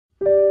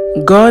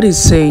God is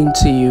saying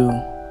to you,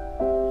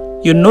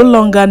 you no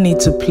longer need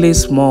to play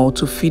small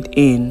to fit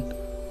in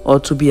or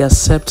to be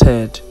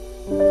accepted,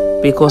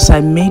 because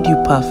I made you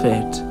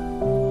perfect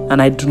and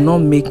I do not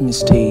make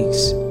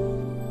mistakes.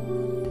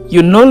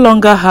 You no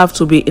longer have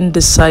to be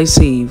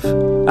indecisive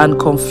and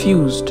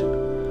confused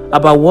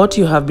about what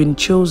you have been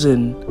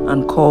chosen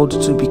and called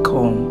to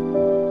become.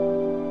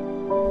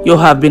 You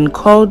have been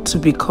called to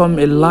become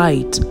a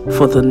light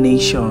for the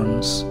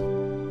nations.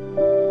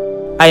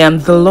 I am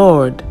the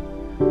Lord.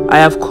 I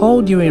have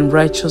called you in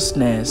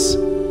righteousness.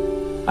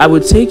 I will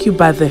take you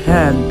by the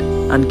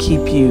hand and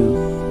keep you.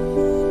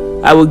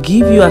 I will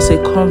give you as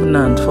a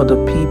covenant for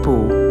the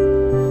people,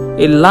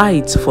 a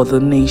light for the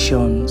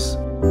nations.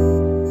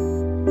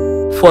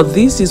 For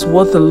this is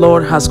what the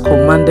Lord has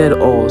commanded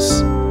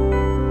us.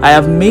 I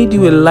have made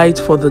you a light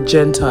for the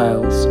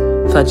Gentiles,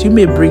 that you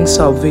may bring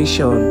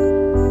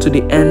salvation to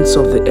the ends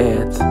of the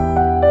earth.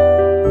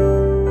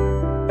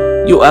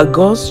 You are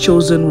God's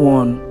chosen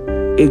one,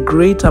 a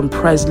great and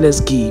priceless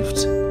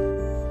gift,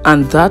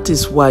 and that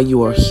is why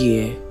you are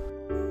here.